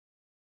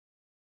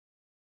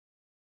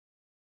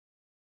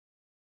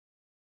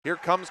Here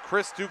comes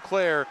Chris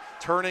Duclair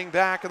turning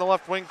back in the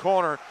left wing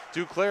corner.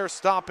 Duclair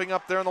stopping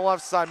up there on the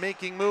left side,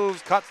 making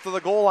moves, cuts to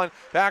the goal line,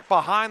 back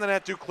behind the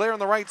net. Duclair in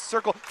the right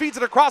circle, feeds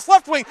it across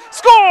left wing,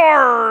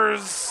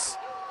 scores!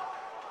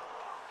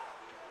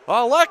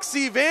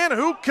 Alexi Van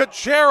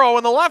Hook-Cachero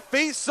in the left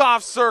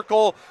face-off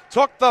circle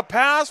took the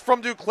pass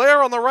from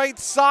Duclair on the right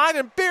side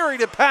and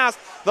buried it past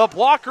the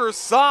blocker's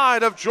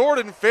side of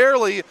Jordan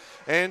Fairley.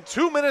 And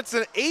 2 minutes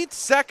and 8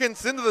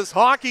 seconds into this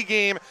hockey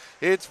game,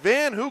 it's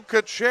Van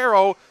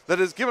Hook-Cachero that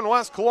has given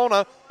West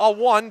Kelowna a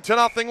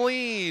 1-0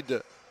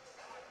 lead.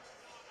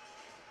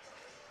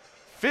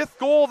 Fifth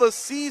goal of the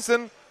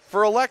season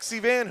for Alexi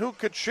Van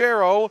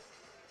Hook-Cachero.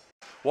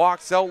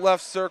 Walks out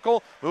left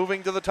circle,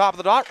 moving to the top of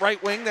the dot,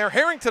 right wing there.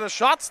 Harrington, a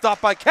shot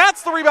stopped by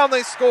Katz, the rebound,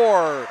 they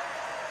score.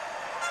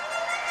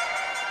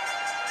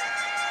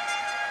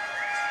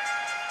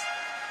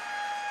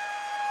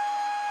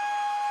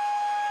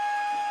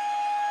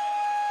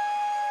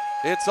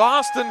 It's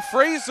Austin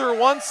Fraser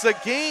once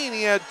again.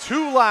 He had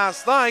 2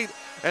 last night,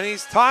 and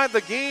he's tied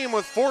the game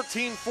with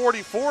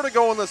 14:44 to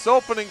go in this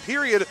opening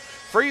period.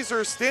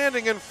 Fraser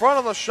standing in front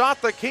on the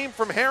shot that came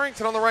from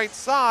Harrington on the right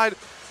side.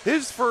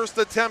 His first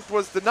attempt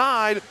was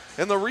denied,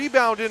 and the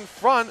rebound in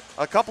front,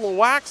 a couple of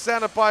whacks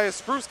at it by a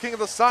Spruce King at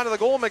the side of the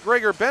goal.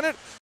 McGregor Bennett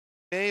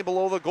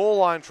below the goal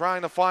line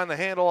trying to find the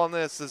handle on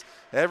this as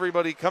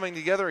everybody coming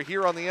together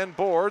here on the end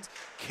boards.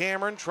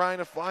 Cameron trying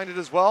to find it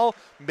as well.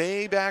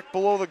 May back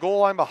below the goal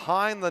line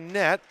behind the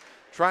net,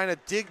 trying to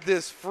dig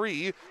this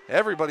free.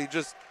 Everybody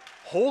just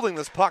holding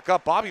this puck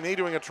up. Bobby May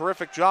doing a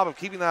terrific job of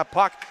keeping that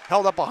puck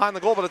held up behind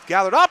the goal, but it's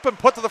gathered up and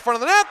put to the front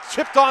of the net.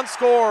 Chipped on,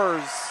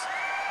 scores.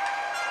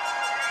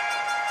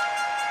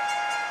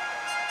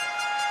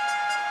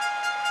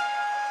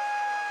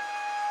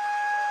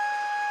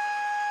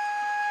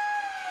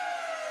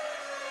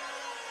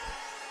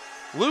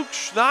 Luke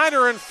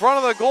Schneider in front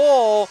of the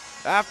goal.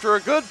 After a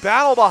good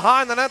battle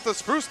behind the net, the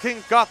Spruce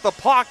Kings got the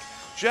puck.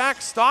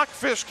 Jack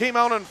Stockfish came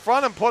out in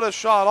front and put a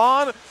shot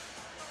on.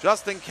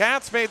 Justin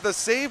Katz made the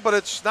save, but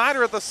it's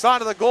Schneider at the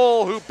side of the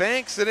goal who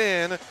banks it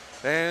in.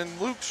 And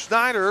Luke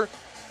Schneider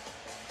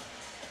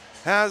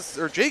has,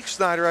 or Jake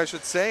Schneider I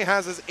should say,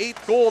 has his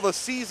 8th goal of the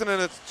season,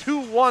 and it's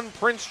 2-1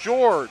 Prince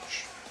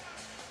George.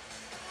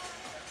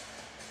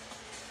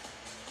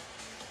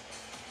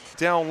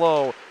 Down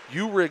low.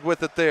 Uhrig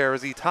with it there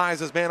as he ties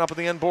his man up at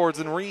the end boards,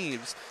 and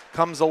Reeves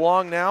comes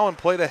along now and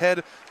played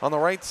ahead on the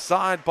right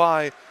side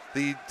by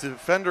the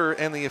defender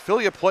and the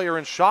affiliate player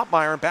in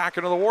Schottmeyer, and back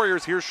into the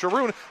Warriors. Here's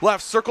Sharoon,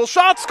 left circle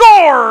shot,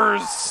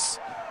 scores!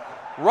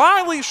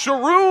 Riley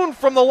Sharoon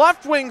from the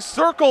left wing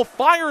circle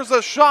fires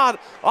a shot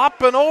up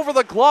and over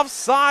the glove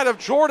side of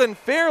Jordan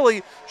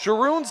Fairley.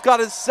 Sharoon's got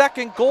his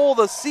 2nd goal of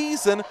the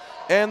season,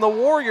 and the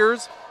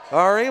Warriors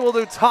are able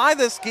to tie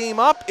this game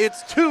up.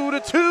 It's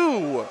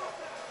 2-2.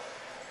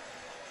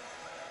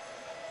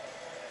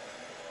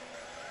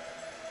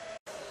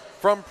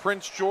 From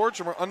Prince George,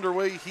 and we're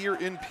underway here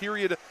in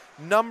period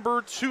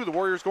number 2. The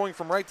Warriors going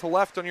from right to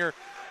left on your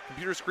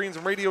computer screens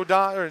and radio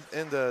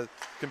and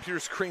computer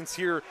screens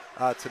here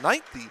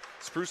tonight. The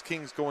Spruce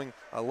Kings going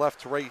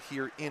left to right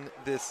here in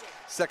this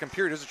second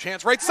period. There's a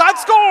chance, right side,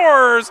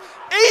 scores!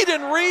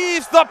 Aiden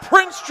Reeves, the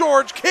Prince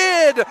George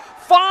kid,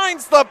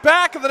 finds the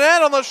back of the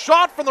net on the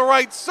shot from the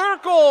right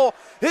circle.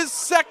 His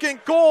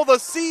 2nd goal of the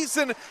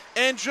season,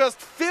 and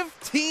just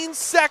 15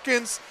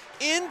 seconds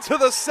into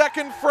the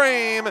second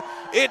frame,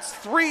 it's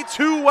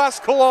 3-2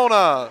 West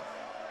Kelowna.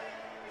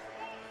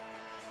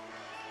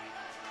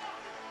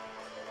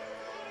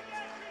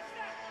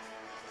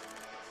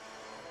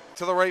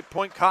 To the right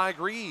point, Kai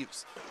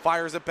Greaves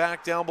fires it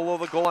back down below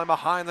the goal line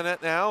behind the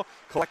net now.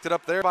 Collected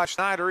up there by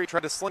Schneider. He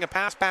tried to sling a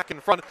pass back in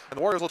front, and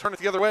the Warriors will turn it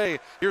the other way.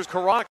 Here's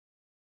Koronic.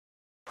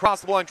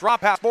 Across the line, drop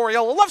pass,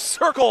 Moriello, left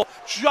circle,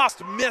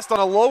 just missed on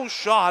a low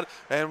shot,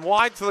 and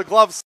wide to the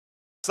glove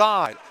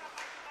side.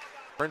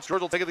 Prince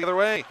George will take it the other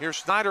way. Here's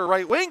Schneider,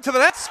 right wing to the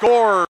net,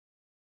 scores.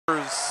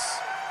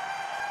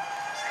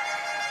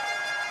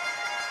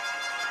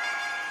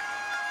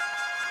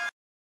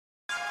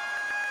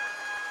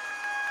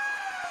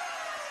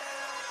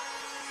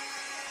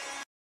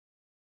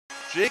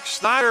 Jake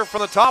Schneider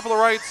from the top of the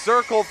right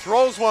circle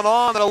throws one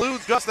on that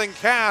eludes Justin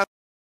Katz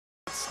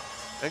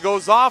and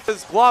goes off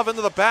his glove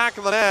into the back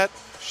of the net.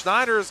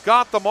 Schneider's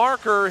got the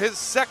marker, his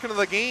 2nd of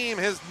the game,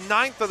 his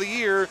 9th of the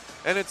year,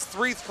 and it's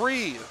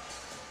 3-3.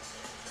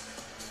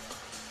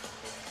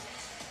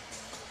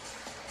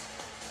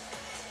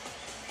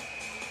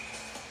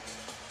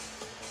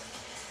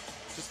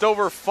 Just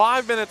over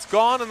 5 minutes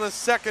gone in the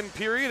second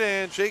period,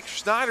 and Jake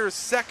Schneider's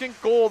 2nd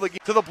goal of the game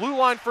to the blue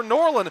line for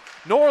Norland.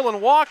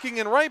 Norland walking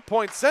in right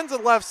point, sends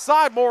it left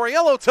side.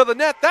 Moriello to the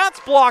net, that's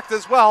blocked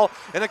as well,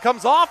 and it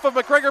comes off of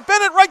McGregor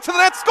Bennett right to the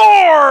net,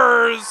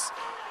 scores!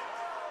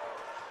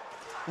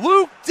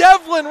 Luke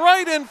Devlin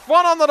right in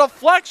front on the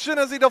deflection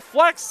as he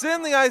deflects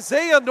in the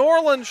Isaiah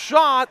Norland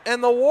shot,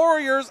 and the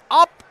Warriors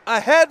up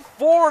ahead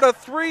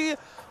 4-3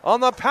 on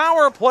the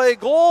power play.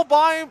 Goal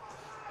by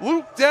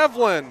Luke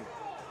Devlin.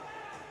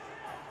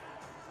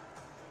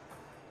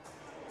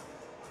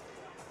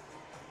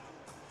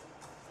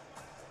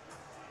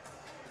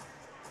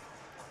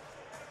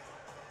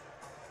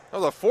 That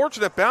was a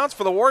fortunate bounce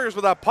for the Warriors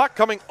with that puck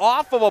coming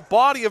off of a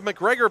body of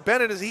McGregor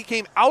Bennett as he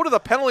came out of the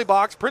penalty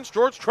box. Prince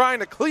George trying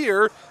to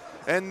clear,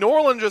 and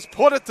Norland just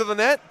put it to the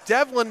net.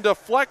 Devlin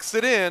deflects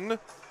it in.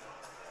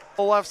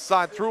 The left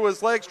side through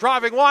his legs,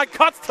 driving wide,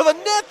 cuts to the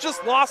net,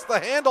 just lost the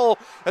handle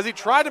as he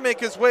tried to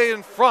make his way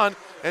in front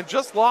and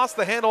just lost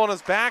the handle on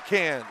his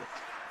backhand.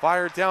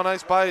 Fired down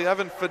ice by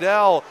Evan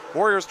Fidel.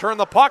 Warriors turn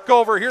the puck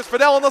over. Here's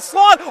Fidel in the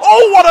slot.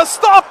 Oh, what a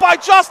stop by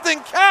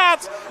Justin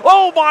Katz.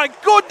 Oh my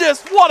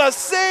goodness, what a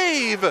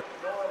save.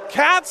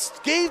 Katz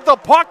gave the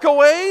puck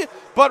away,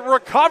 but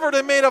recovered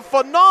and made a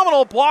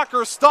phenomenal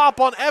blocker stop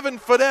on Evan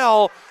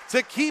Fidel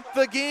to keep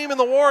the game in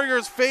the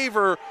Warriors'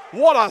 favor.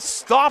 What a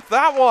stop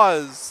that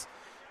was.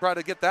 Try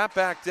to get that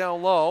back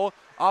down low.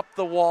 Up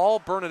the wall,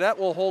 Bernadette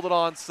will hold it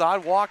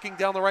onside, walking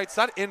down the right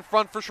side, in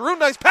front for Sharoon,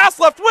 nice pass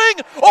left wing,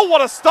 oh what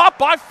a stop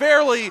by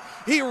Fairley.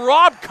 He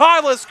robbed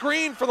Kylas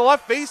Green from the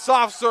left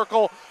face-off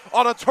circle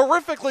on a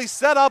terrifically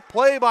set up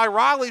play by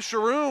Riley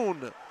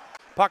Sharoon.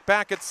 Puck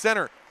back at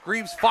center,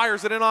 Greaves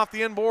fires it in off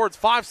the inboards,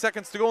 5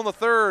 seconds to go in the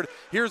third.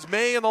 Here's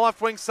May in the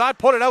left wing side,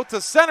 put it out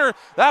to center,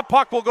 that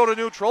puck will go to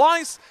neutral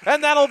ice,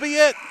 and that'll be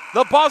it.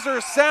 The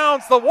buzzer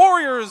sounds, the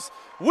Warriors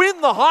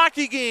win the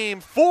hockey game,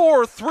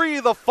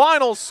 4-3 the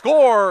final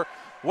score.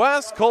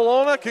 West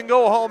Kelowna can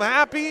go home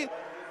happy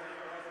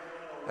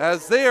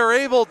as they are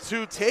able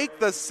to take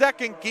the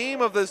second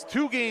game of this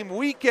two-game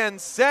weekend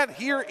set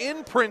here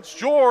in Prince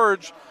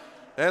George.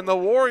 And the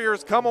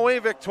Warriors come away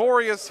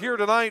victorious here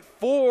tonight,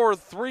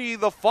 4-3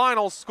 the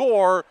final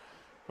score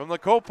from the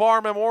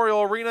Copar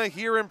Memorial Arena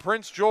here in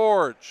Prince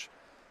George.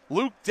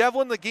 Luke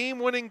Devlin, the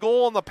game-winning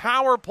goal on the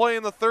power play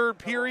in the third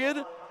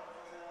period.